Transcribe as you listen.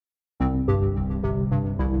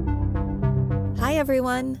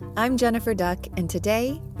everyone, I'm Jennifer Duck, and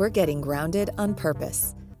today we're getting grounded on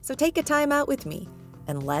purpose. So take a time out with me,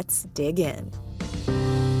 and let's dig in.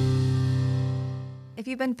 If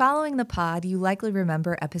you've been following the pod, you likely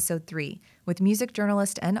remember episode 3 with music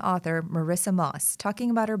journalist and author Marissa Moss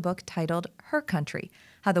talking about her book titled Her Country,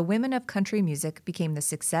 How the Women of Country Music Became the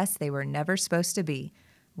Success They Were Never Supposed to Be.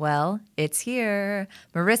 Well, it's here.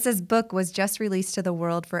 Marissa's book was just released to the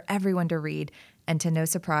world for everyone to read, and to no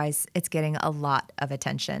surprise, it's getting a lot of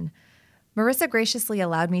attention. Marissa graciously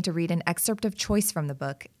allowed me to read an excerpt of choice from the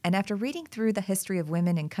book, and after reading through the history of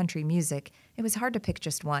women in country music, it was hard to pick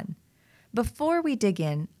just one. Before we dig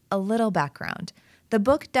in, a little background. The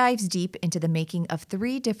book dives deep into the making of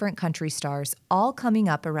 3 different country stars, all coming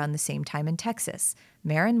up around the same time in Texas: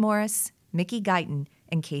 Maren Morris, Mickey Guyton,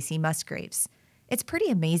 and Kacey Musgraves. It's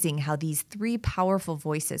pretty amazing how these 3 powerful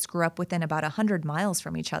voices grew up within about 100 miles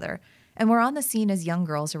from each other and were on the scene as young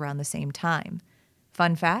girls around the same time.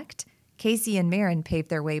 Fun fact, Kacey and Maren paved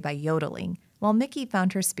their way by yodeling, while Mickey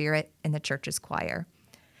found her spirit in the church's choir.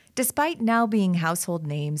 Despite now being household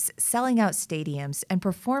names, selling out stadiums, and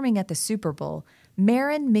performing at the Super Bowl,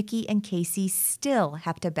 Maren, Mickey, and Kacey still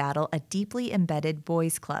have to battle a deeply embedded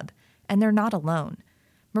boys' club, and they're not alone.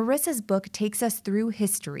 Marissa's book takes us through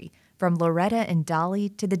history, from Loretta and Dolly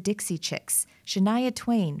to the Dixie Chicks, Shania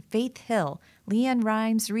Twain, Faith Hill, LeAnn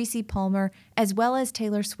Rimes, Reese Palmer, as well as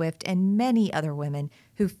Taylor Swift and many other women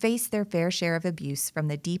who faced their fair share of abuse from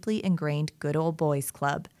the deeply ingrained good old boys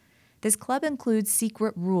club. This club includes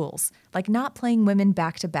secret rules, like not playing women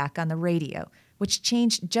back-to-back on the radio, which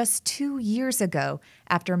changed just 2 years ago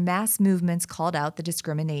after mass movements called out the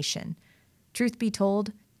discrimination. Truth be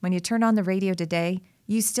told, when you turn on the radio today,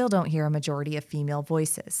 you still don't hear a majority of female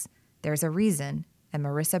voices. There's a reason, and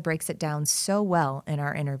Marissa breaks it down so well in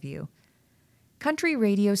our interview. Country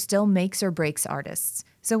radio still makes or breaks artists,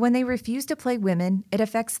 so when they refuse to play women, it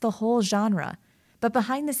affects the whole genre. But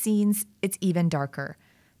behind the scenes, it's even darker.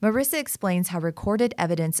 Marissa explains how recorded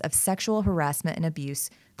evidence of sexual harassment and abuse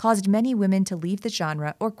caused many women to leave the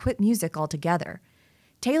genre or quit music altogether.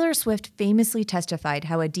 Taylor Swift famously testified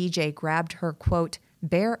how a DJ grabbed her, quote,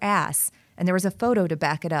 bare ass, and there was a photo to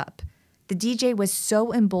back it up. The DJ was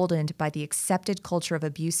so emboldened by the accepted culture of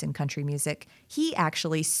abuse in country music, he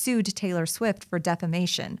actually sued Taylor Swift for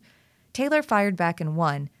defamation. Taylor fired back and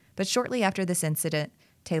won, but shortly after this incident,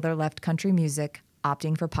 Taylor left country music,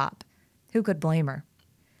 opting for pop. Who could blame her?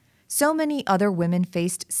 So many other women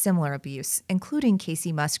faced similar abuse, including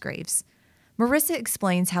Kacey Musgraves. Marissa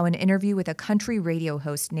explains how an interview with a country radio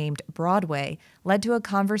host named Broadway led to a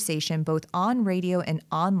conversation both on radio and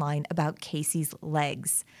online about Kacey's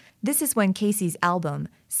legs. This is when Kacey's album,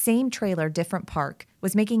 Same Trailer, Different Park,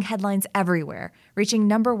 was making headlines everywhere, reaching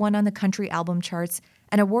 #1 on the country album charts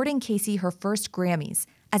and awarding Kacey her first Grammys,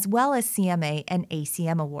 as well as CMA and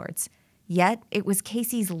ACM awards. Yet, it was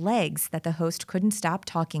Kacey's legs that the host couldn't stop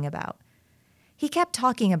talking about. He kept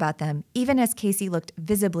talking about them, even as Kacey looked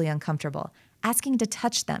visibly uncomfortable, asking to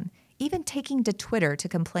touch them, even taking to Twitter to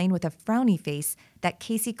complain with a frowny face that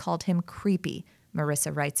Kacey called him creepy,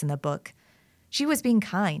 Marissa writes in the book. She was being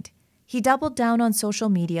kind. He doubled down on social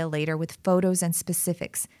media later with photos and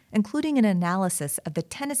specifics, including an analysis of the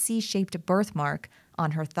Tennessee-shaped birthmark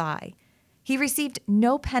on her thigh. He received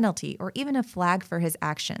no penalty or even a flag for his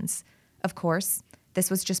actions. Of course, this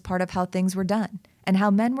was just part of how things were done and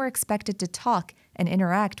how men were expected to talk and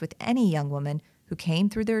interact with any young woman who came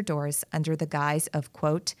through their doors under the guise of,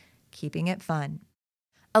 quote, keeping it fun.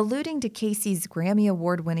 Alluding to Kacey's Grammy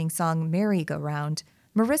Award-winning song Merry-Go-Round,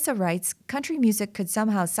 Marissa writes, country music could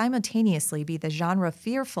somehow simultaneously be the genre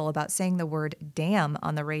fearful about saying the word damn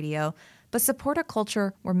on the radio, but support a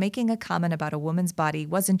culture where making a comment about a woman's body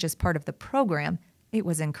wasn't just part of the program, it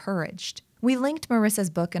was encouraged. We linked Marissa's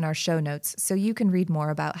book in our show notes so you can read more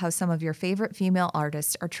about how some of your favorite female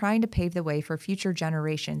artists are trying to pave the way for future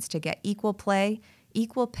generations to get equal play,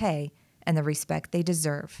 equal pay, and the respect they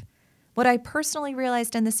deserve. What I personally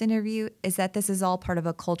realized in this interview is that this is all part of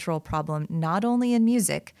a cultural problem not only in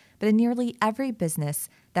music, but in nearly every business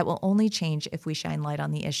that will only change if we shine light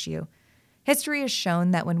on the issue. History has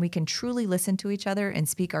shown that when we can truly listen to each other and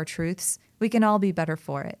speak our truths, we can all be better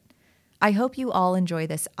for it. I hope you all enjoy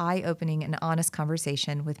this eye-opening and honest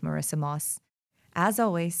conversation with Marissa Moss. As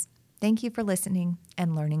always, thank you for listening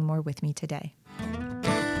and learning more with me today.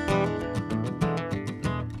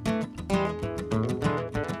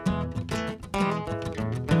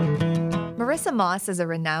 Marissa Moss is a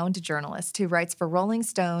renowned journalist who writes for Rolling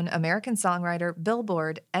Stone, American Songwriter,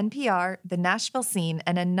 Billboard, NPR, The Nashville Scene,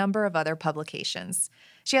 and a number of other publications.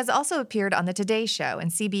 She has also appeared on The Today Show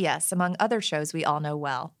and CBS, among other shows we all know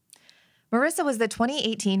well. Marissa was the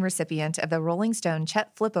 2018 recipient of the Rolling Stone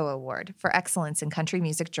Chet Flippo Award for Excellence in Country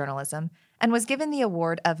Music Journalism and was given the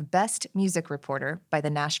award of Best Music Reporter by the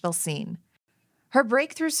Nashville Scene. Her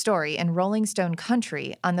breakthrough story in Rolling Stone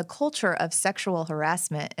Country on the culture of sexual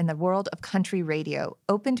harassment in the world of country radio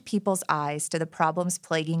opened people's eyes to the problems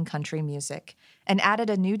plaguing country music and added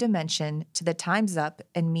a new dimension to the Time's Up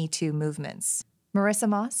and Me Too movements. Marissa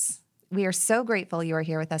Moss, we are so grateful you are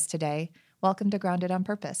here with us today. Welcome to Grounded on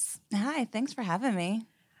Purpose. Hi, thanks for having me.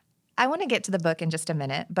 I want to get to the book in just a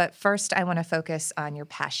minute, but first I want to focus on your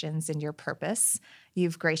passions and your purpose.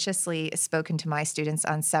 You've graciously spoken to my students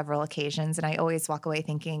on several occasions, and I always walk away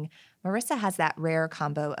thinking, Marissa has that rare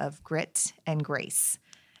combo of grit and grace.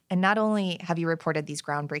 And not only have you reported these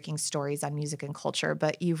groundbreaking stories on music and culture,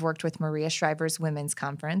 but you've worked with Maria Shriver's Women's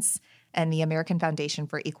Conference and the American Foundation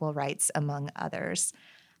for Equal Rights, among others.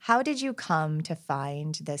 How did you come to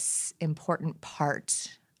find this important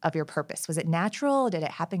part of your purpose? Was it natural? Did it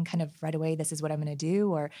happen kind of right away, this is what I'm going to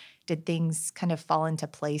do? Or did things kind of fall into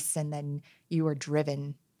place and then you were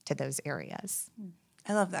driven to those areas?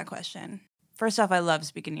 I love that question. First off, I love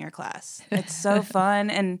speaking to your class. It's so fun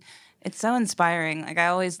and it's so inspiring. Like I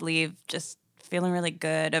always leave just feeling really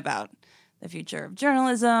good about the future of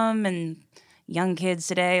journalism and young kids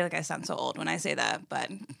today. Like I sound so old when I say that, but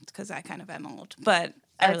it's because I kind of am old. But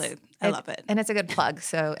I love it. And it's a good plug.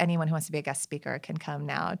 So anyone who wants to be a guest speaker can come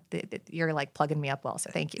now. You're like plugging me up well,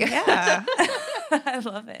 so thank you. Yeah. I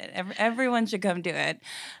love it. Everyone should come do it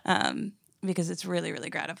because it's really,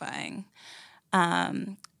 really gratifying.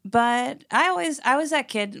 But I was that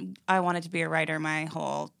kid. I wanted to be a writer my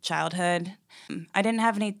whole childhood. I didn't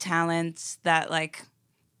have any talents that I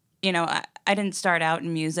didn't start out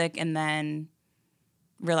in music and then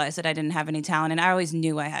realized that I didn't have any talent, and I always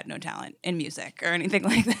knew I had no talent in music or anything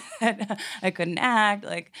like that. I couldn't act.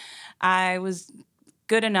 Like I was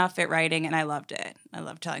good enough at writing, and I loved it. I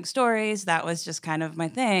loved telling stories. That was just kind of my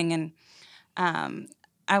thing, and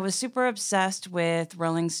I was super obsessed with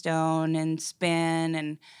Rolling Stone and Spin,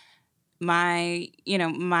 and my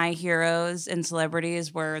heroes and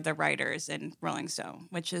celebrities were the writers in Rolling Stone,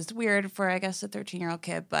 which is weird for, I guess, a 13-year-old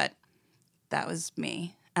kid, but that was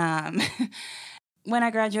me. When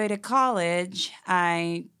I graduated college,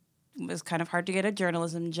 it was kind of hard to get a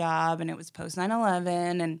journalism job, and it was post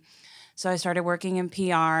 9/11, and so I started working in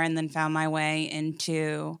PR and then found my way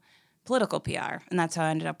into political PR, and that's how I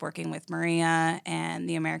ended up working with Maria and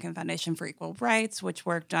the American Foundation for Equal Rights, which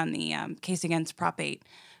worked on the case against Prop 8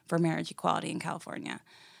 for marriage equality in California,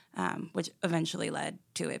 which eventually led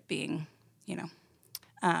to it being,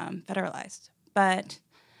 federalized. But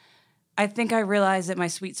I think I realized that my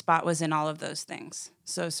sweet spot was in all of those things.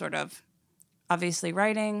 So sort of obviously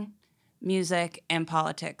writing, music, and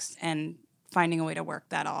politics, and finding a way to work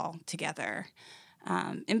that all together.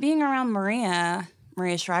 And being around Maria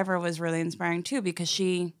Shriver was really inspiring too, because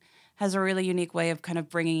she has a really unique way of kind of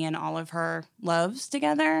bringing in all of her loves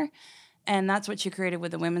together. And that's what she created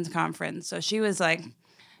with the Women's Conference. So she was like,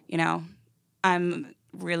 I'm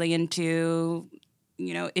really into,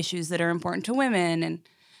 issues that are important to women, and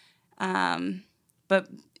but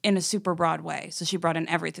in a super broad way. So she brought in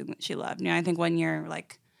everything that she loved. I think one year,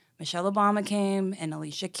 Michelle Obama came and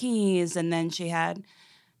Alicia Keys, and then she had,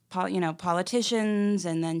 politicians,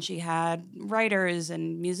 and then she had writers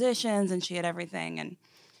and musicians, and she had everything. And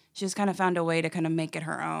she just kind of found a way to kind of make it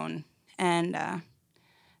her own. And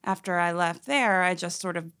after I left there, I just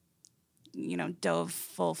sort of, dove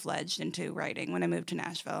full-fledged into writing when I moved to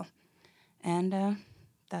Nashville. And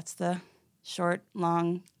that's the short,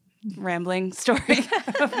 long, rambling story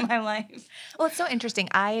of my life. Well, it's so interesting.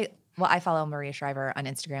 I follow Maria Shriver on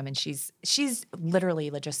Instagram, and she's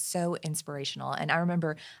literally just so inspirational. And I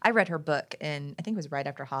remember I read her book, and I think it was right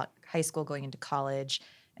after high school, going into college,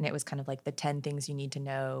 and it was kind of like the 10 things you need to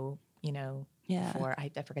know, for, I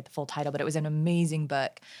forget the full title, but it was an amazing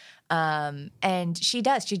book. And she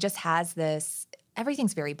just has this,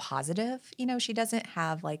 everything's very positive. She doesn't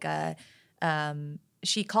have like a,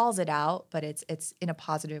 she calls it out, but it's in a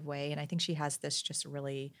positive way. And I think she has this just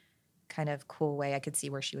really kind of cool way. I could see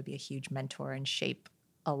where she would be a huge mentor and shape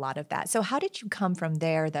a lot of that. So how did you come from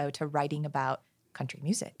there, though, to writing about country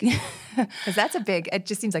music? Because it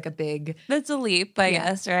just seems like a big... That's a leap, I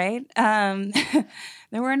guess, right?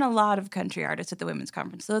 There weren't a lot of country artists at the Women's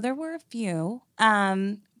Conference, though there were a few.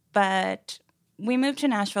 But we moved to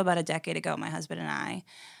Nashville about a decade ago, my husband and I.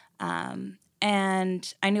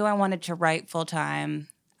 And I knew I wanted to write full time.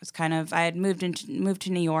 I had moved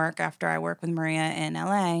to New York after I worked with Maria in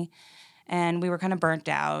LA, and we were kind of burnt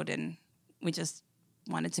out, and we just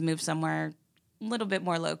wanted to move somewhere a little bit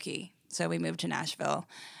more low key. So we moved to Nashville.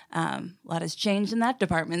 A lot has changed in that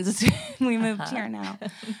department since we moved here now.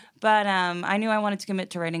 But I knew I wanted to commit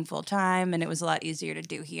to writing full time, and it was a lot easier to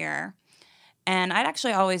do here. And I'd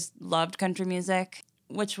actually always loved country music,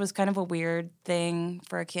 which was kind of a weird thing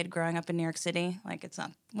for a kid growing up in New York City. Like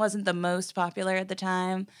wasn't the most popular at the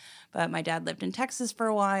time, but my dad lived in Texas for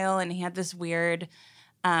a while, and he had this weird,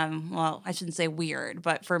 well, I shouldn't say weird,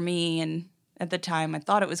 but for me and at the time I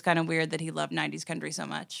thought it was kind of weird that he loved 90s country so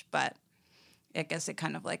much, but I guess it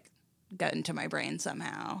kind of like got into my brain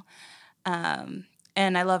somehow.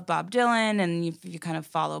 And I love Bob Dylan, and you kind of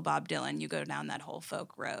follow Bob Dylan, you go down that whole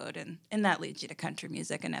folk road, and that leads you to country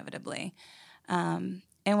music inevitably. And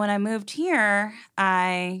when I moved here,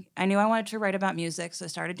 I knew I wanted to write about music, so I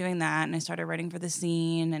started doing that, and I started writing for the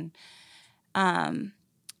scene, and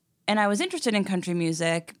I was interested in country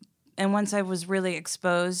music. And once I was really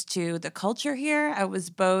exposed to the culture here, I was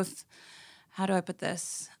both, how do I put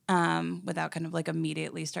this, without kind of like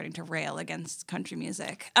immediately starting to rail against country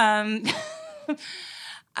music.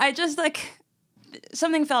 I just like,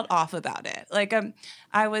 something felt off about it. Like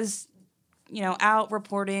I was, out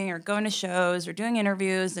reporting or going to shows or doing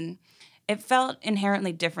interviews, and it felt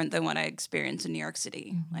inherently different than what I experienced in New York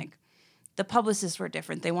City. Mm-hmm. Like the publicists were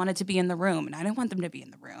different. They wanted to be in the room, and I didn't want them to be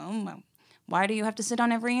in the room. Why do you have to sit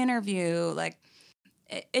on every interview? Like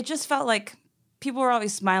it just felt like people were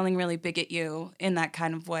always smiling really big at you in that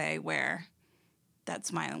kind of way where that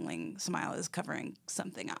smile is covering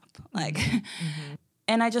something up. Like, mm-hmm.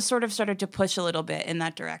 And I just sort of started to push a little bit in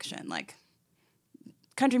that direction. Like,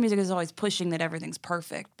 country music is always pushing that everything's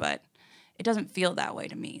perfect, but it doesn't feel that way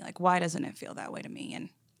to me. Like, why doesn't it feel that way to me? And,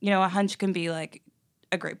 a hunch can be like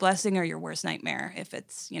a great blessing or your worst nightmare if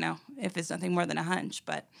it's nothing more than a hunch.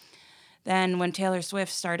 But then when Taylor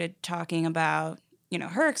Swift started talking about,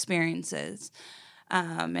 her experiences,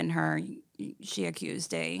 and she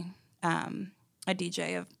accused a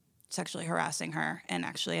DJ of sexually harassing her and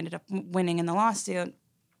actually ended up winning in the lawsuit.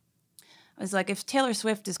 I was like, if Taylor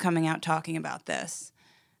Swift is coming out talking about this,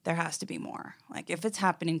 there has to be more. Like, if it's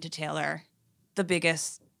happening to Taylor, the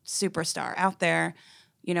biggest superstar out there,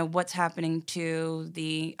 what's happening to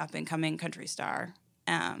the up-and-coming country star?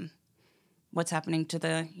 What's happening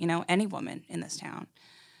to any woman in this town?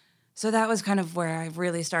 So that was kind of where I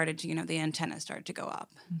really started to, the antenna started to go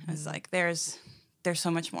up. Mm-hmm. I was like, there's so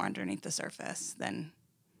much more underneath the surface than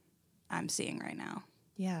I'm seeing right now.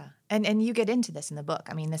 Yeah. And you get into this in the book.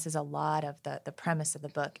 I mean, this is a lot of the premise of the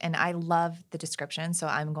book. And I love the description, so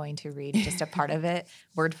I'm going to read just a part of it,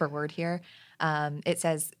 word for word here. It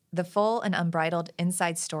says, the full and unbridled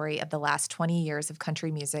inside story of the last 20 years of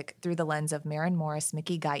country music through the lens of Maren Morris,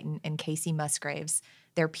 Mickey Guyton, and Casey Musgraves,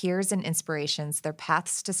 their peers and inspirations, their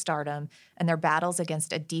paths to stardom, and their battles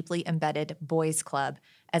against a deeply embedded boys' club,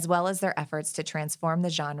 as well as their efforts to transform the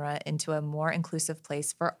genre into a more inclusive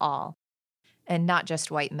place for all, and not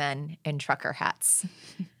just white men in trucker hats.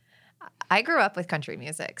 I grew up with country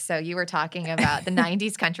music, so you were talking about the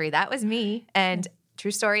 90s country. That was me, and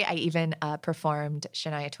true story, I even performed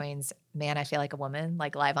Shania Twain's Man, I Feel Like a Woman,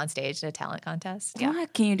 like live on stage at a talent contest. Yeah.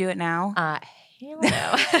 What? Can you do it now? Hell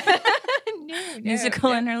no.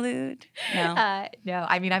 Musical interlude? No. No.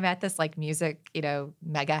 I mean, I'm at this like music,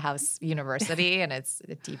 mega house university, and it's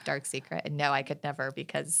a deep, dark secret. And no, I could never,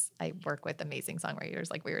 because I work with amazing songwriters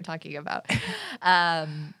like we were talking about.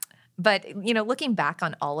 But, looking back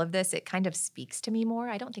on all of this, it kind of speaks to me more.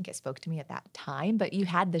 I don't think it spoke to me at that time, but you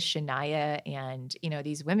had the Shania and,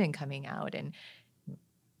 these women coming out and,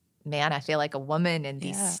 man, I feel like a woman in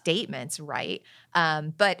these statements, right?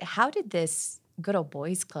 But how did this good old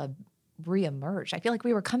boys club reemerge? I feel like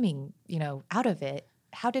we were coming, out of it.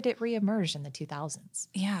 How did it reemerge in the 2000s?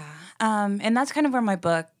 Yeah. And that's kind of where my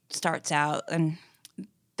book starts out. And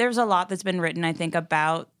there's a lot that's been written, I think,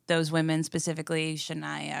 about those women, specifically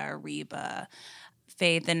Shania, Reba,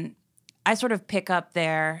 Faith. And I sort of pick up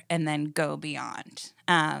there and then go beyond.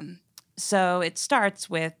 So it starts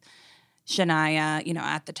with Shania,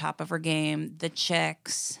 at the top of her game, the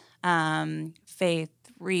Chicks, Faith,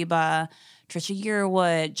 Reba, Trisha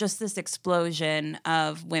Yearwood, just this explosion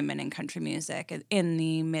of women in country music in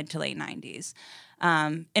the mid to late 90s.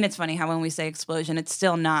 And it's funny how when we say explosion, it's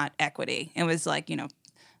still not equity. It was like,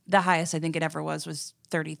 the highest I think it ever was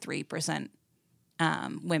 33%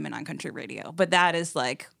 women on country radio. But that is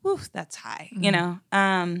like, whew, that's high,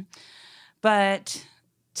 But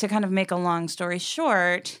to kind of make a long story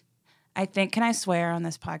short, I think, can I swear on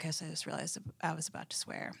this podcast? I just realized I was about to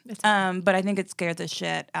swear. But I think it scared the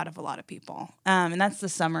shit out of a lot of people. And that's the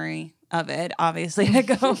summary of it. Obviously, I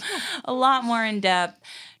go a lot more in depth,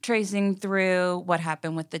 tracing through what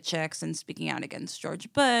happened with the Chicks and speaking out against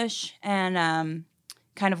George Bush. And,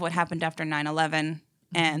 kind of what happened after 9/11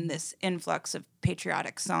 and this influx of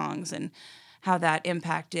patriotic songs and how that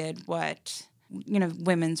impacted what,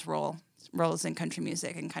 women's roles in country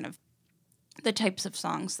music and kind of the types of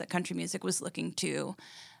songs that country music was looking to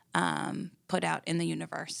put out in the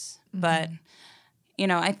universe. But,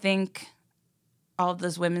 I think all of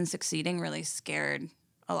those women succeeding really scared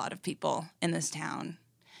a lot of people in this town.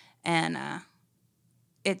 And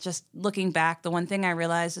it just, looking back, the one thing I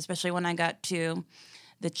realized, especially when I got to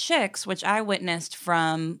the Chicks, which I witnessed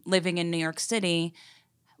from living in New York City,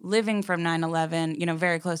 living from 9/11,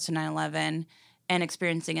 very close to 9/11, and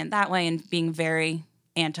experiencing it that way and being very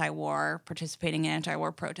anti-war, participating in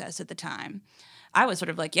anti-war protests at the time. I was sort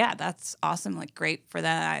of like, yeah, that's awesome, like great for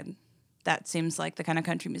that. That seems like the kind of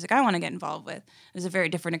country music I want to get involved with. It was a very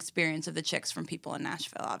different experience of the Chicks from people in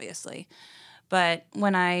Nashville, obviously. But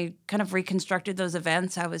when I kind of reconstructed those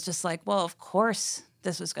events, I was just like, well, of course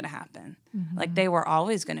this was going to happen. Like they were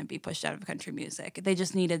always going to be pushed out of country music. They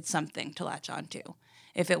just needed something to latch onto.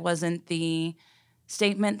 If it wasn't the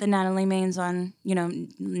statement that Natalie Maines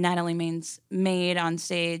made on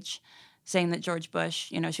stage saying that George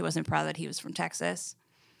Bush, she wasn't proud that he was from Texas,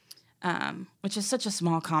 which is such a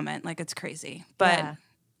small comment. Like, it's crazy. But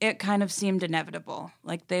it kind of seemed inevitable.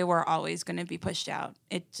 Like, they were always going to be pushed out.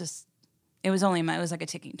 It was like a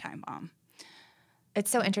ticking time bomb. It's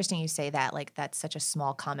so interesting you say that, like, that's such a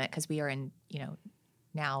small comment because we are in,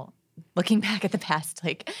 now looking back at the past,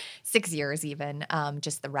 6 years even,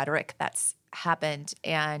 just the rhetoric that's happened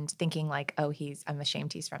and thinking like, oh, I'm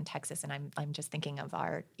ashamed he's from Texas. And I'm just thinking of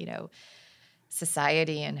our,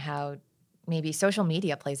 society and how maybe social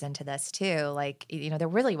media plays into this too. Like, there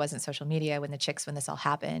really wasn't social media when this all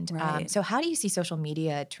happened. Right. So how do you see social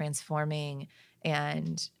media transforming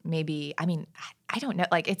and maybe, I don't know,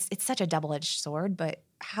 like it's such a double-edged sword, but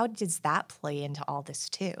how does that play into all this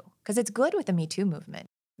too? Because it's good with the Me Too movement.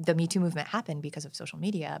 The Me Too movement happened because of social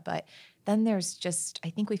media, but then there's I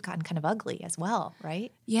think we've gotten kind of ugly as well,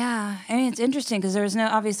 right? Yeah. It's interesting because there was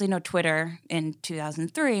obviously no Twitter in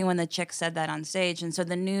 2003 when the Chicks said that on stage. And so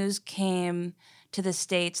the news came to the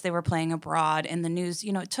States. They were playing abroad, and the news,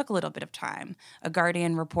 it took a little bit of time. A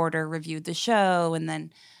Guardian reporter reviewed the show, and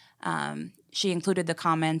then she included the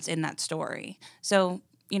comments in that story. So,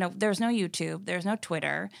 there's no YouTube, there's no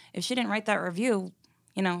Twitter. If she didn't write that review,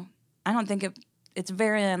 I don't think it's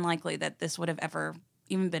very unlikely that this would have ever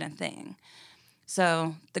even been a thing.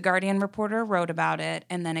 So the Guardian reporter wrote about it,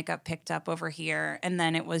 and then it got picked up over here, and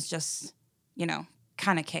then it was just,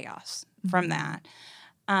 kind of chaos from that.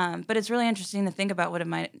 But it's really interesting to think about what it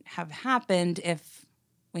might have happened if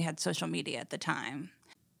we had social media at the time.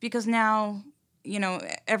 Because now,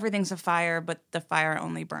 everything's a fire, but the fire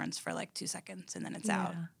only burns for 2 seconds, and then it's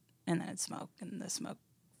out, and then it's smoke, and the smoke,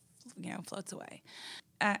 floats away.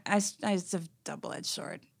 It's a double-edged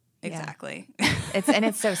sword. Exactly. Yeah.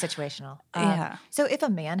 It's so situational. Yeah. So if a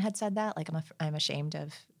man had said that, like, I'm ashamed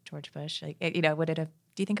of George Bush, do you think it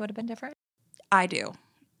would have been different? I do,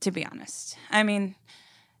 to be honest.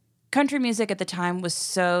 Country music at the time was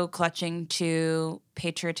so clutching to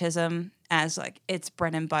patriotism as its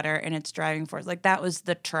bread and butter and its driving force. That was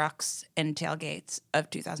the trucks and tailgates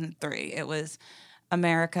of 2003. It was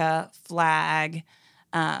America, flag,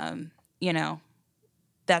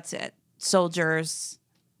 that's it. Soldiers,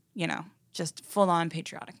 just full on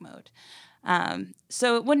patriotic mode.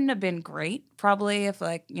 So it wouldn't have been great probably if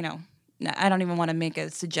I don't even want to make a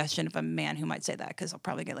suggestion of a man who might say that because I'll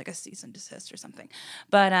probably get a cease and desist or something.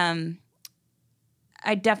 But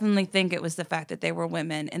I definitely think it was the fact that they were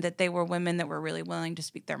women and that they were women that were really willing to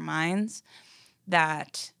speak their minds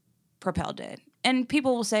that propelled it. And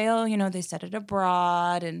people will say, oh, they said it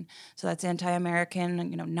abroad, and so that's anti-American,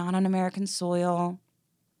 not on American soil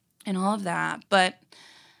and all of that. But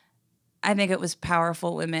I think it was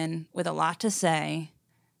powerful women with a lot to say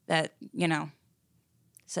that,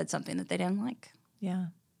 said something that they didn't like. Yeah.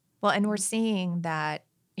 Well, and we're seeing that,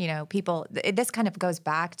 people, this kind of goes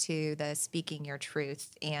back to the speaking your truth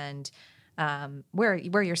and where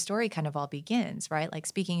your story kind of all begins, right? Like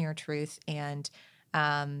speaking your truth and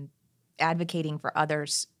advocating for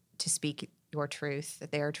others to speak your truth,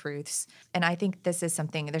 their truths. And I think this is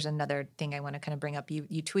something, there's another thing I want to kind of bring up. You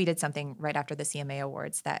tweeted something right after the CMA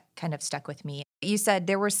Awards that kind of stuck with me. You said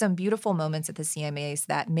there were some beautiful moments at the CMAs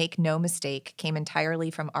that, make no mistake, came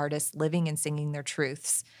entirely from artists living and singing their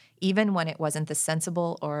truths, even when it wasn't the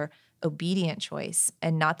sensible or obedient choice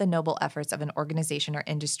and not the noble efforts of an organization or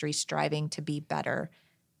industry striving to be better.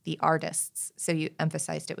 the artists. So you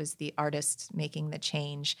emphasized it was the artists making the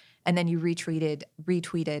change. And then you retweeted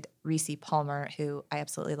Reese Palmer, who I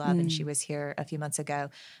absolutely love, and she was here a few months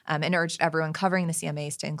ago, and urged everyone covering the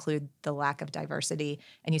CMAs to include the lack of diversity.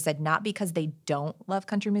 And you said not because they don't love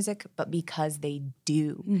country music, but because they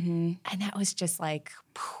do. And that was just like,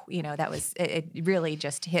 that was it really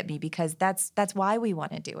just hit me, because that's why we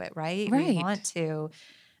want to do it, right? We want to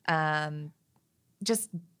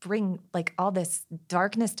just bring like all this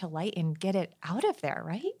darkness to light and get it out of there,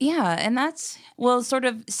 right? Yeah, and that's, well, sort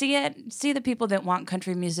of see the people that want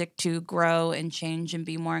country music to grow and change and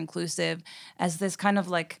be more inclusive as this kind of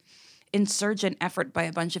like insurgent effort by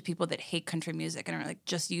a bunch of people that hate country music and are like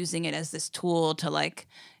just using it as this tool to like,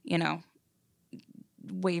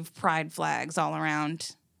 wave pride flags all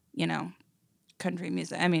around, country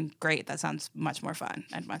music. I mean, great. That sounds much more fun.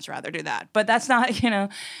 I'd much rather do that. But that's not,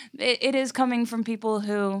 it is coming from people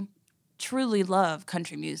who truly love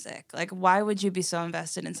country music. Like, why would you be so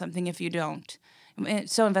invested in something if you don't?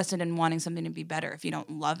 So invested in wanting something to be better if you don't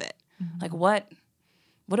love it? Like, what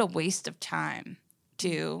a waste of time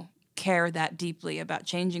to care that deeply about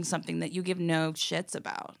changing something that you give no shits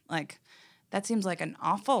about. Like, that seems like an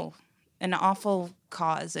awful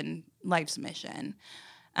cause and life's mission.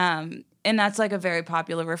 And that's like a very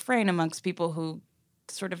popular refrain amongst people who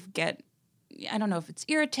sort of get, I don't know if it's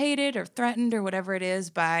irritated or threatened or whatever it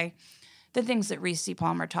is by the things that Reese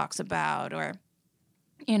Palmer talks about, or,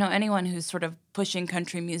 anyone who's sort of pushing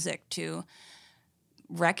country music to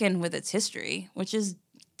reckon with its history, which is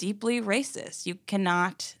deeply racist. You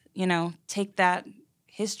cannot, take that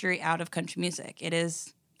history out of country music. It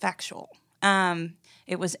is factual.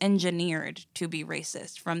 It was engineered to be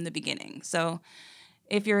racist from the beginning. So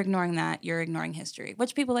if you're ignoring that, you're ignoring history,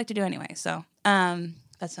 which people like to do anyway. So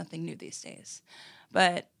that's nothing new these days.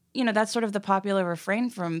 But, that's sort of the popular refrain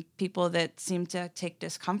from people that seem to take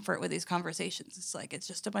discomfort with these conversations. It's like, it's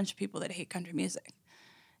just a bunch of people that hate country music.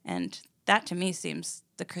 And that to me seems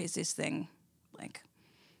the craziest thing. Like,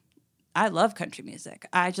 I love country music.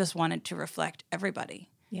 I just wanted to reflect everybody.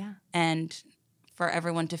 Yeah. And for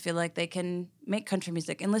everyone to feel like they can make country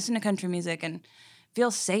music and listen to country music and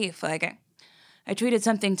feel safe. Like, I tweeted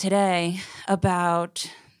something today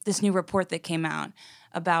about this new report that came out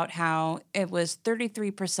about how it was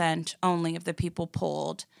 33% only of the people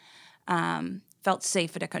polled felt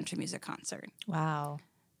safe at a country music concert. Wow.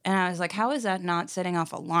 And I was like, how is that not setting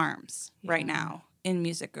off alarms right now in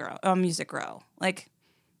Music Row? Like,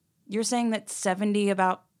 you're saying that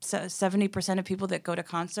 70% of people that go to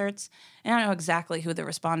concerts, and I don't know exactly who the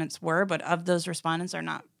respondents were, but of those respondents are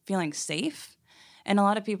not feeling safe. And a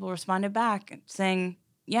lot of people responded back saying,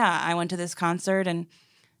 yeah, I went to this concert and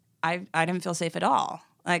I didn't feel safe at all.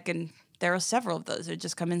 Like, and there are several of those that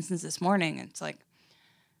just come in since this morning. And it's like,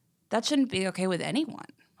 that shouldn't be okay with anyone.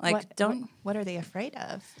 Like, what are they afraid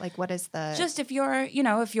of? Like, what is the... Just if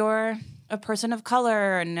you're a person of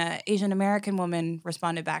color, and an Asian American woman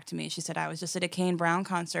responded back to me. She said, I was just at a Kane Brown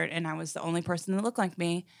concert and I was the only person that looked like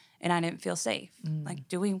me and I didn't feel safe. Like,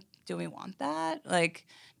 do we want that? Like,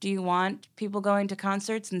 do you want people going to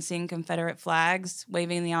concerts and seeing Confederate flags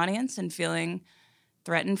waving in the audience and feeling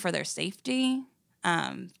threatened for their safety?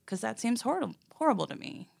 Because that seems horrible to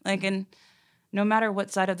me. Like, and no matter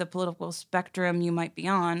what side of the political spectrum you might be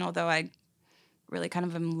on, although I really kind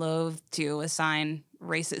of am loath to assign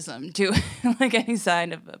racism to like any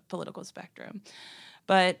side of a political spectrum.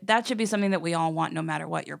 But that should be something that we all want, no matter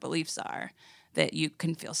what your beliefs are, that you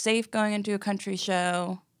can feel safe going into a country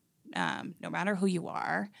show, no matter who you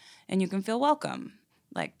are, and you can feel welcome,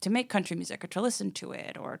 like to make country music or to listen to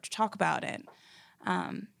it or to talk about it.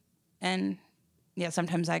 And yeah,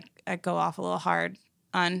 sometimes I go off a little hard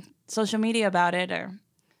on social media about it, or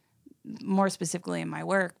more specifically in my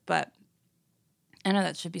work, but I know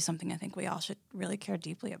that should be something I think we all should really care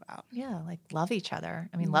deeply about. Yeah, like love each other.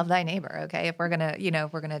 I mean, love thy neighbor, okay? If we're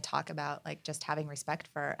gonna talk about like just having respect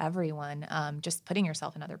for everyone, just putting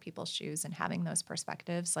yourself in other people's shoes and having those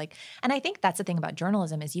perspectives. Like, and I think that's the thing about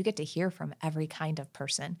journalism is you get to hear from every kind of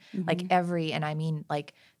person. Like and I mean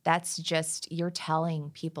like that's just, you're telling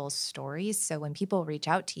people's stories. So when people reach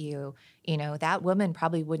out to you, that woman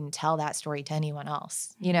probably wouldn't tell that story to anyone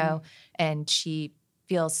else, and she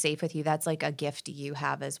feels safe with you. That's like a gift you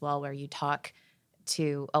have as well, where you talk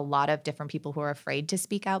to a lot of different people who are afraid to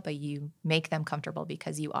speak out, but you make them comfortable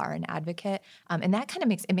because you are an advocate. And that kind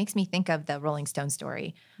of makes me think of the Rolling Stone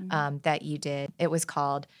story that you did. It was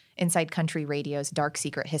called Inside Country Radio's Dark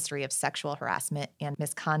Secret History of Sexual Harassment and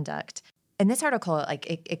Misconduct. And this article, like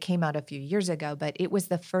it came out a few years ago, but it was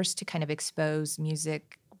the first to kind of expose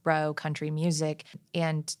Music Row, country music,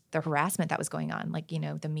 and the harassment that was going on, like,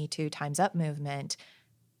 the Me Too, Time's Up movement.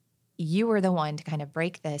 you were the one to kind of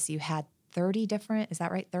break this. You had 30 different, is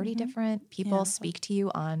that right? 30 different people speak to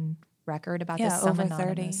you on record about this. Over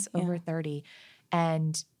 30. Over 30.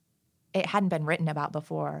 And it hadn't been written about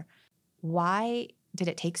before. Why did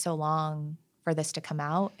it take so long for this to come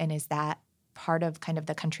out? And is that part of kind of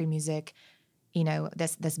the country music, you know,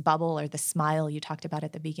 this bubble or the smile you talked about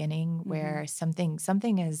at the beginning where something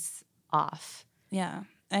is off? Yeah.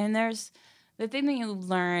 And there's the thing that you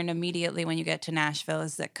learn immediately when you get to Nashville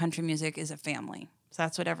is that country music is a family. So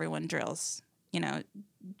that's what everyone drills, you know,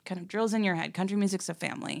 kind of drills in your head. Country music's a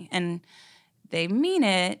family. And they mean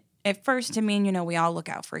it at first to mean, you know, we all look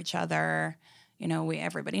out for each other. You know,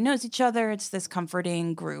 everybody knows each other. It's this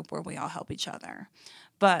comforting group where we all help each other.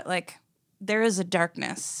 But like, there is a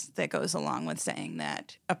darkness that goes along with saying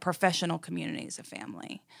that a professional community is a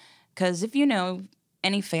family. Because if you know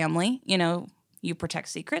any family, you know, you protect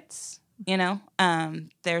secrets, you know.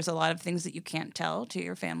 There's a lot of things that you can't tell to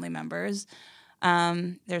your family members.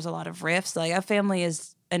 There's a lot of rifts. Like, a family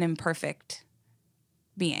is an imperfect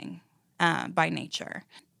being by nature.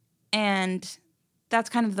 And that's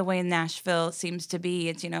kind of the way Nashville seems to be.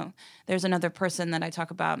 It's, you know, there's another person that I talk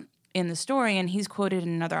about in the story, and he's quoted in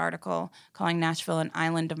another article calling Nashville an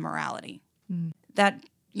island of morality. That,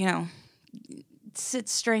 you know,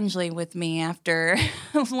 sits strangely with me after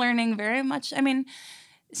learning very much. I mean,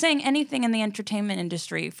 saying anything in the entertainment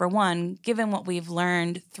industry, for one, given what we've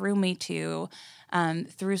learned through Me Too,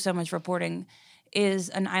 through so much reporting, is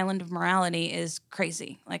an island of morality is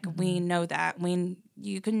crazy. Like, we know that.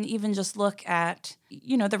 You can even just look at,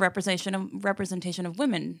 you know, the representation of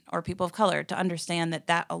women or people of color to understand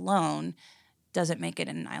that alone doesn't make it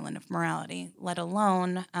an island of morality, let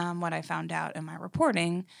alone what I found out in my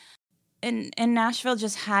reporting. And Nashville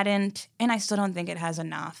just hadn't, and I still don't think it has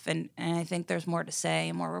enough. And I think there's more to say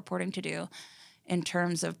and more reporting to do in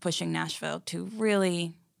terms of pushing Nashville to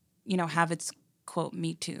really, you know, have its, quote,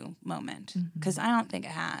 Me Too moment. Because I don't think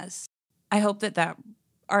it has. I hope that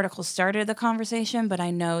article started the conversation, but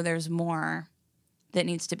I know there's more that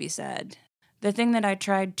needs to be said. The thing that I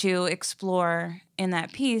tried to explore in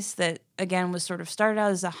that piece that, again, was sort of started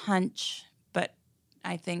out as a hunch, but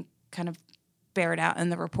I think kind of bared out in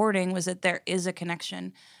the reporting, was that there is a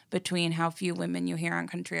connection between how few women you hear on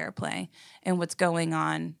country airplay and what's going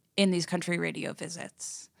on in these country radio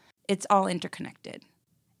visits. It's all interconnected.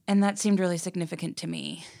 And that seemed really significant to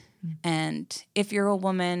me. And if you're a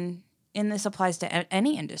woman, and this applies to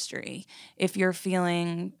any industry, if you're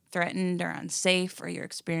feeling threatened or unsafe, or you're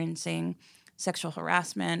experiencing sexual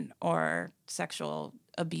harassment or sexual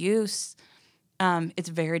abuse, it's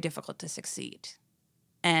very difficult to succeed.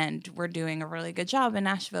 And we're doing a really good job in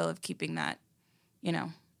Nashville of keeping that, you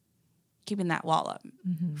know, keeping that wall up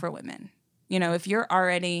for women. You know, if you're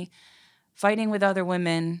already fighting with other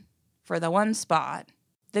women for the one spot,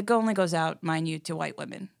 that only goes out, mind you, to white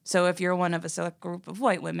women. So if you're one of a select group of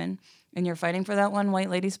white women and you're fighting for that one white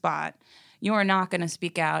lady spot, you are not going to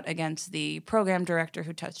speak out against the program director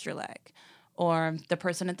who touched your leg, or the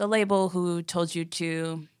person at the label who told you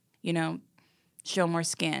to, you know, show more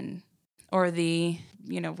skin, or the,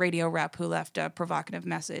 you know, radio rep who left a provocative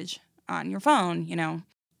message on your phone. You know,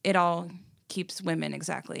 it all keeps women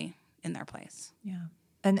exactly in their place. Yeah.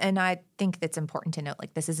 And I think that's important to note,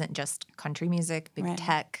 like, this isn't just country music, big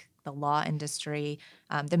tech, the law industry,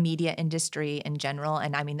 the media industry in general.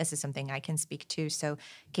 And I mean, this is something I can speak to. So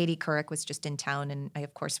Katie Couric was just in town, and I,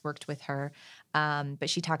 of course, worked with her.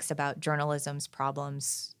 But she talks about journalism's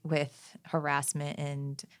problems with harassment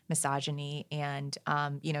and misogyny. And,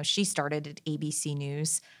 you know, she started at ABC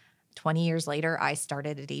News. 20 years later, I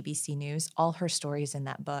started at ABC News. All her stories in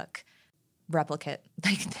that book replicate,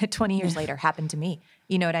 like, 20 years later happened to me.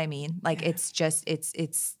 You know what I mean? Like, it's just,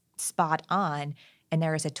 it's spot on. And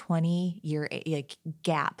there is a 20-year like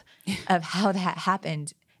gap of how that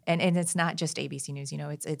happened. And it's not just ABC News, you know,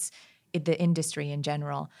 it's the industry in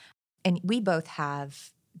general. And we both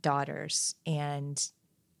have daughters. And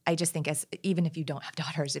I just think, as even if you don't have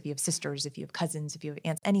daughters, if you have sisters, if you have cousins, if you have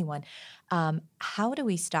aunts, anyone, how do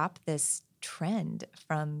we stop this trend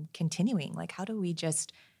from continuing? Like, how do we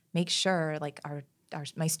just make sure, like,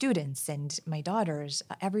 my students and my daughters,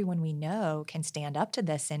 everyone we know can stand up to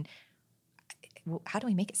this? And how do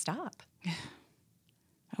we make it stop? I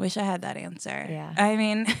wish I had that answer. Yeah. I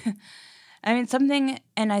mean something,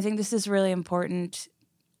 and I think this is really important,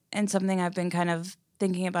 and something I've been kind of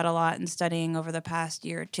thinking about a lot and studying over the past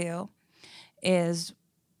year or two, is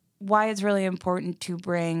why it's really important to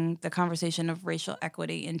bring the conversation of racial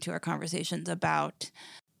equity into our conversations about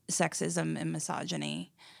sexism and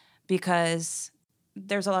misogyny. Because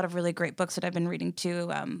there's a lot of really great books that I've been reading too,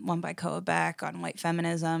 one by Koa Beck on white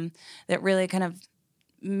feminism, that really kind of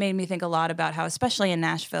made me think a lot about how, especially in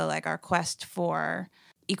Nashville, like our quest for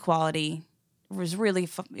equality was really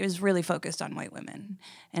focused on white women.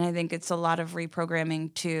 And I think it's a lot of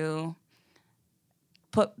reprogramming to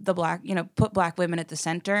put black women at the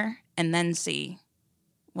center and then see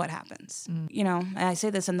what happens. You know, and I say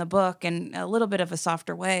this in the book in a little bit of a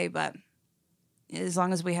softer way, but as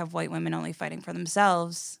long as we have white women only fighting for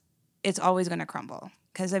themselves, it's always going to crumble.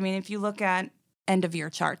 Because, I mean, if you look at end of year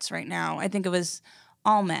charts right now, I think it was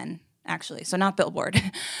all men, actually. So not Billboard.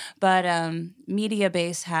 But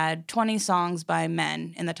Mediabase had 20 songs by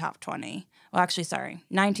men in the top 20. Well, actually, sorry,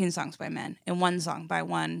 19 songs by men and 1 song by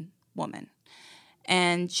one woman.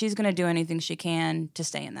 And she's going to do anything she can to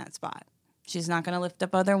stay in that spot. She's not going to lift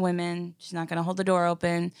up other women. She's not going to hold the door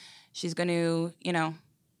open. She's going to, you know,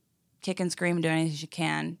 kick and scream and do anything she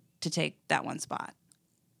can to take that one spot.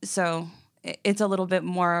 So it's a little bit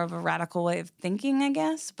more of a radical way of thinking, I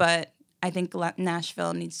guess. But I think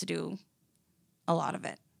Nashville needs to do a lot of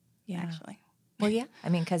it, actually. Well, yeah. I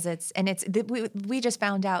mean, because we just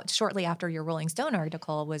found out shortly after your Rolling Stone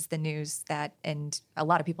article was the news that, and a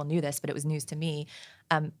lot of people knew this, but it was news to me,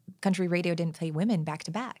 country radio didn't play women back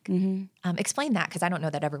to back. Explain that, because I don't know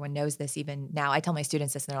that everyone knows this even now. I tell my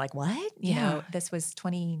students this and they're like, what? You know, this was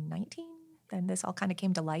 2019 and this all kind of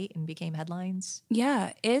came to light and became headlines.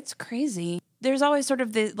 Yeah, it's crazy. There's always sort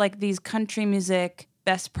of these country music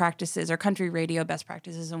best practices or country radio best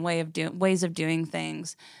practices and ways of doing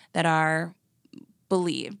things that are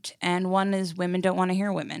believed. And one is women don't want to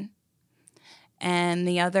hear women. And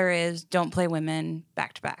the other is don't play women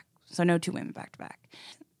back to back. So no 2 women back to back.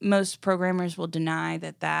 Most programmers will deny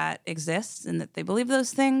that exists and that they believe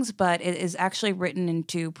those things, but it is actually written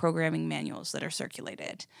into programming manuals that are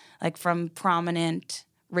circulated, like from prominent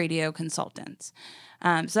radio consultants.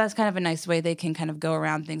 So that's kind of a nice way they can kind of go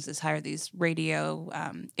around things, is hire these radio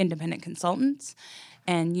independent consultants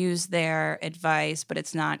and use their advice, but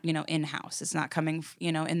it's not, you know, in-house. It's not coming,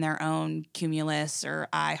 you know, in their own Cumulus or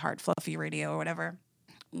iHeart Fluffy Radio or whatever.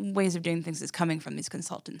 Ways of doing things is coming from these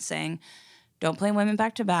consultants saying, don't play women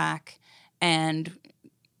back to back, and,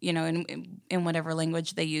 you know, in whatever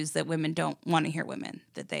language they use, that women don't want to hear women,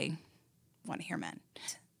 that they want to hear men.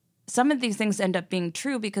 Some of these things end up being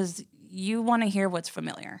true because you want to hear what's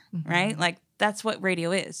familiar, right? Like, that's what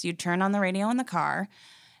radio is. You turn on the radio in the car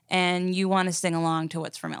and you want to sing along to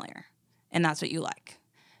what's familiar, and that's what you like.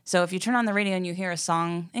 So if you turn on the radio and you hear a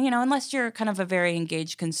song, and, you know, unless you're kind of a very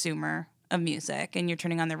engaged consumer of music and you're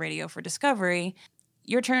turning on the radio for discovery,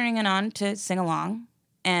 you're turning it on to sing along,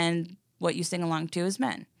 and what you sing along to is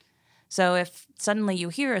men. So if suddenly you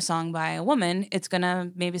hear a song by a woman, it's going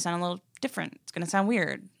to maybe sound a little different. It's going to sound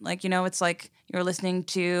weird. Like, you know, it's like you're listening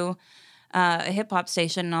to a hip-hop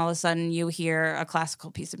station and all of a sudden you hear a classical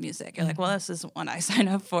piece of music. You're like, well, this isn't what I signed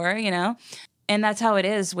up for, you know? And that's how it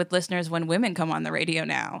is with listeners when women come on the radio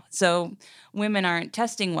now. So women aren't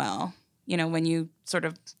testing well, you know, when you sort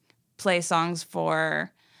of play songs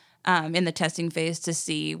for in the testing phase to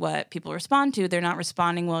see what people respond to. They're not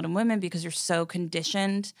responding well to women because you're so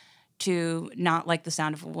conditioned to not like the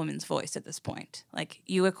sound of a woman's voice at this point. Like,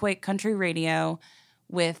 you equate country radio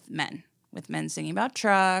with men singing about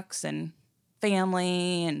trucks and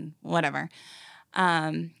family and whatever.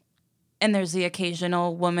 And there's the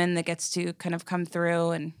occasional woman that gets to kind of come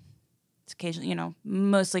through, and it's occasionally, you know,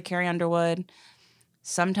 mostly Carrie Underwood,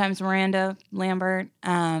 sometimes Miranda Lambert.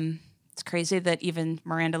 It's crazy that even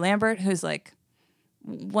Miranda Lambert, who's like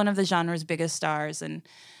one of the genre's biggest stars and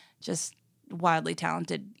just wildly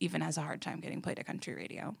talented, even has a hard time getting played at country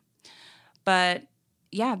radio. But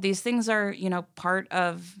yeah, these things are, you know, part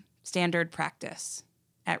of standard practice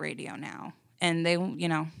at radio now. And they, you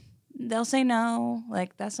know, they'll say no,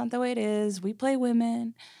 like, that's not the way it is. We play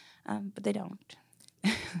women, but they don't.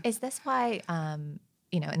 Is this why,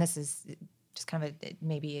 you know, and this is just kind of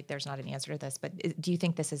maybe there's not an answer to this, but do you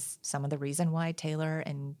think this is some of the reason why Taylor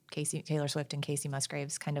Swift and Kacey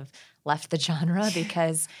Musgraves kind of left the genre?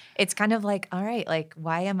 Because it's kind of like, all right, like,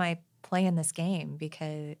 why am I playing this game?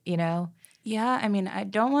 Because, you know? Yeah, I mean, I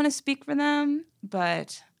don't want to speak for them,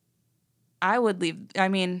 but I would leave. I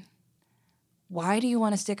mean, why do you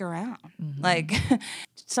want to stick around? Like,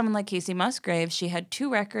 someone like Kacey Musgraves, she had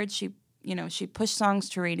 2 records. She pushed songs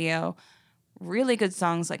to radio, really good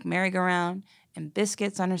songs like Merry-Go-Round and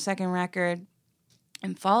Biscuits on her second record,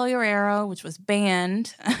 and Follow Your Arrow, which was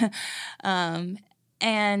banned. And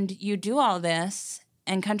you do all this,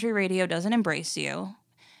 and country radio doesn't embrace you.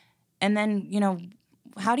 And then, you know,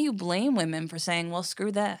 how do you blame women for saying, well,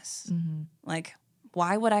 screw this? Like,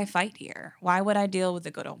 why would I fight here? Why would I deal with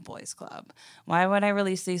the good old boys club? Why would I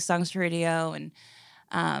release these songs to radio and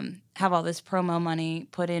have all this promo money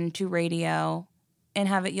put into radio and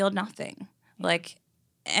have it yield nothing. Like,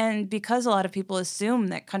 and because a lot of people assume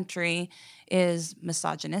that country is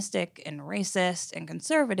misogynistic and racist and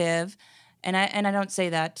conservative, and I don't say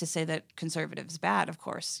that to say that conservative is bad, of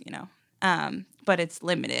course, but it's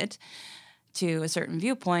limited to a certain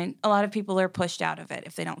viewpoint. A lot of people are pushed out of it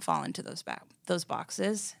if they don't fall into those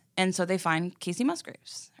boxes. And so they find Casey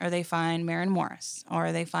Musgraves, or they find Maren Morris,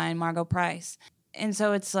 or they find Margot Price. And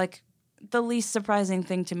so it's like the least surprising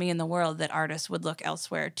thing to me in the world that artists would look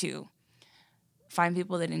elsewhere to find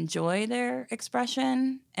people that enjoy their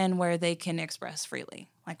expression and where they can express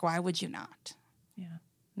freely. Like, why would you not?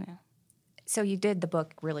 Yeah. So you did the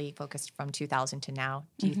book really focused from 2000 to now.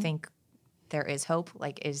 Do you think there is hope?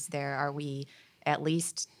 Like, are we at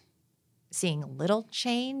least seeing a little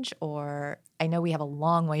change? Or I know we have a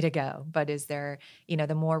long way to go, but is there,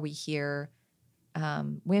 the more we hear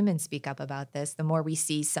women speak up about this, the more we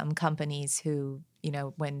see some companies who,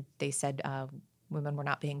 when they said women were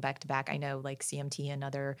not being back to back, I know like CMT and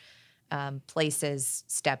other places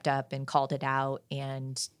stepped up and called it out,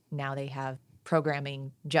 and now they have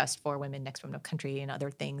programming just for women, Next Women of Country and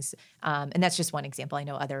other things. And that's just one example. I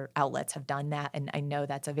know other outlets have done that, and I know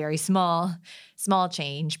that's a very small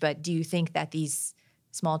change. But do you think that these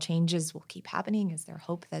small changes will keep happening? Is there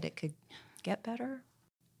hope that it could get better?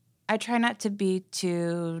 I try not to be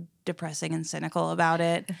too depressing and cynical about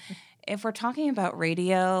it. If we're talking about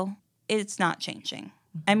radio, it's not changing.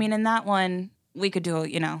 I mean, in that one, we could do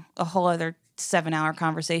a whole other 7-hour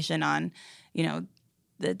conversation on,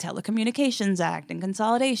 the Telecommunications Act and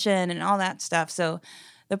consolidation and all that stuff. So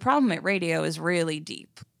the problem at radio is really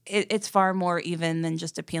deep. It's far more even than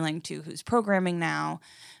just appealing to who's programming now,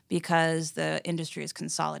 because the industry is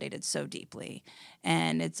consolidated so deeply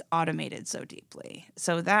and it's automated so deeply.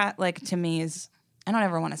 So that, like, to me is, I don't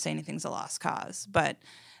ever want to say anything's a lost cause, but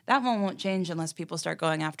that one won't change unless people start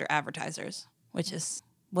going after advertisers, which is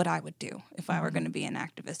what I would do if I were going to be an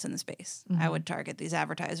activist in the space. I would target these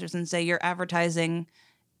advertisers and say, you're advertising,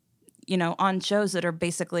 on shows that are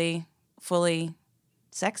basically fully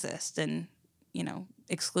sexist and,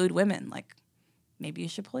 exclude women. Like, maybe you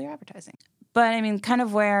should pull your advertising. But I mean, kind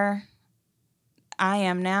of where I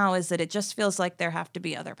am now is that it just feels like there have to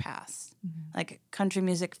be other paths. Like, country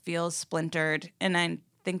music feels splintered, and I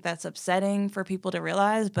think that's upsetting for people to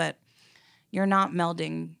realize, but you're not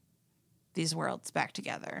melding these worlds back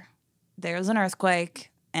together. There's an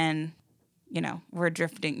earthquake, and, we're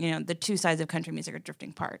drifting. The two sides of country music are drifting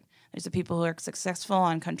apart. There's the people who are successful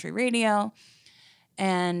on country radio,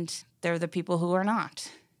 and there are the people who are not,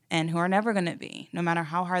 and who are never going to be, no matter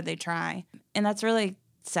how hard they try. And that's really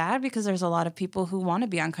sad, because there's a lot of people who want to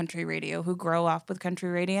be on country radio, who grow up with country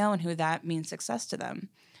radio, and who that means success to them.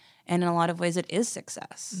 And in a lot of ways, it is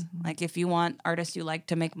success. Like, if you want artists who like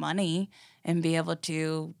to make money and be able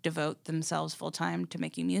to devote themselves full time to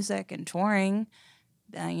making music and touring,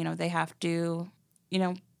 they have to,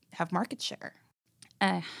 have market share.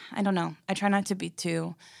 I don't know. I try not to be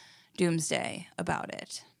too doomsday about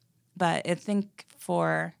it. But I think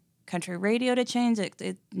for country radio to change,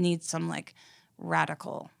 it needs some, like,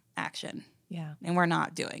 radical action. Yeah. And we're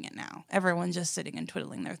not doing it now. Everyone's just sitting and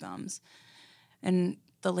twiddling their thumbs. And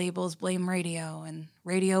the labels blame radio, and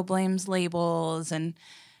radio blames labels, and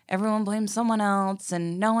everyone blames someone else,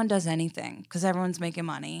 and no one does anything because everyone's making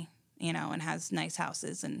money, and has nice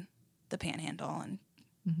houses in the Panhandle, and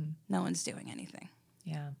no one's doing anything.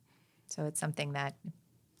 Yeah. So it's something that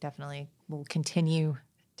definitely will continue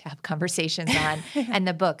to have conversations on. And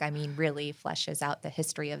the book, I mean, really fleshes out the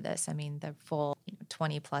history of this. I mean, the full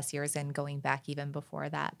 20 plus years and going back even before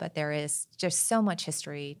that. But there is just so much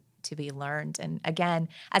history to be learned. And again,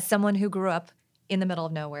 as someone who grew up in the middle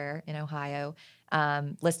of nowhere in Ohio,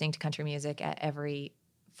 listening to country music at every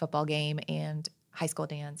football game and high school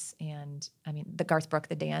dance, and I mean, the Garth Brooks,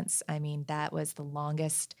 the dance, I mean, that was the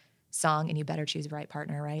longest song, and you better choose the right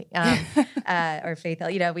partner, right? Or Faith Hill.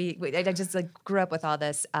 I just grew up with all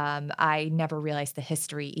this. I never realized the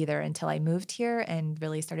history either until I moved here and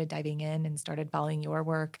really started diving in and started following your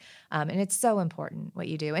work. And it's so important what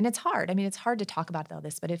you do. And it's hard. I mean, it's hard to talk about all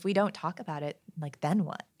this, but if we don't talk about it, like, then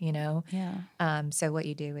what, Yeah. So what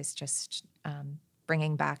you do is just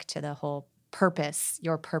bringing back to the whole purpose.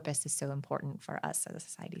 Your purpose is so important for us as a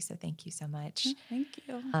society. So thank you so much. Thank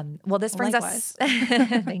you. Well, this brings Likewise. us,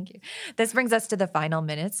 thank you. This brings us to the final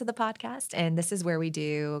minutes of the podcast. And this is where we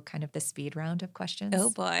do kind of the speed round of questions. Oh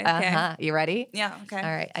boy. Okay. You ready? Yeah. Okay.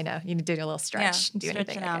 All right. I know. You need to do a little stretch. Yeah, do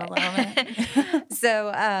stretching anything. out Okay. a little bit.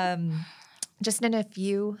 So just in a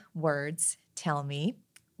few words, tell me,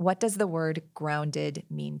 what does the word grounded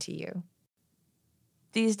mean to you?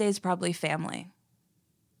 These days, probably family.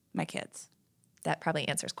 My kids. That probably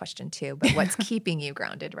answers question 2, but what's keeping you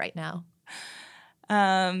grounded right now?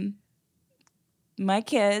 My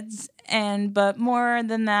kids, but more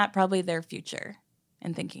than that, probably their future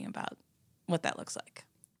and thinking about what that looks like.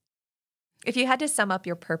 If you had to sum up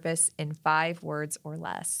your purpose in 5 words or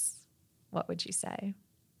less, what would you say?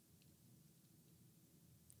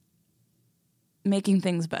 Making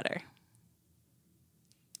things better.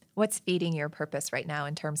 What's feeding your purpose right now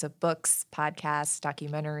in terms of books, podcasts,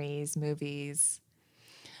 documentaries, movies?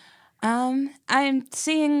 I'm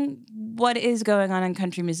seeing what is going on in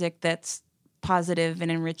country music that's positive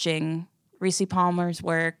and enriching. Reese Palmer's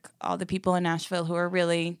work, all the people in Nashville who are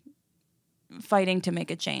really fighting to make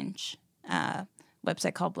a change.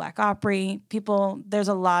 Website called Black Opry. There's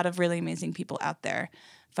a lot of really amazing people out there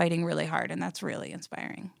fighting really hard, and that's really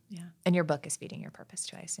inspiring. Yeah. And your book is feeding your purpose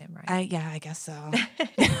too, I assume, right? Yeah, I guess so.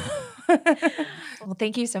 Well,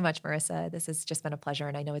 thank you so much, Marissa. This has just been a pleasure,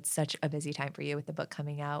 and I know it's such a busy time for you with the book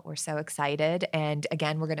coming out. We're so excited. And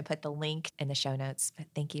again, we're going to put the link in the show notes, but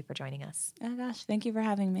thank you for joining us. Oh gosh, thank you for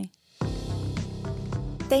having me.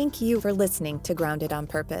 Thank you for listening to Grounded on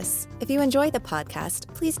Purpose. If you enjoy the podcast,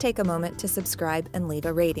 please take a moment to subscribe and leave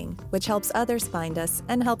a rating, which helps others find us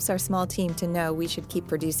and helps our small team to know we should keep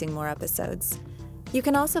producing more episodes. You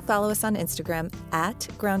can also follow us on Instagram at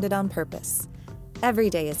Grounded on Purpose. Every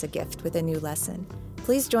day is a gift with a new lesson.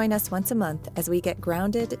 Please join us once a month as we get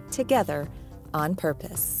grounded together on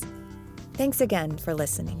purpose. Thanks again for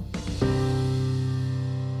listening.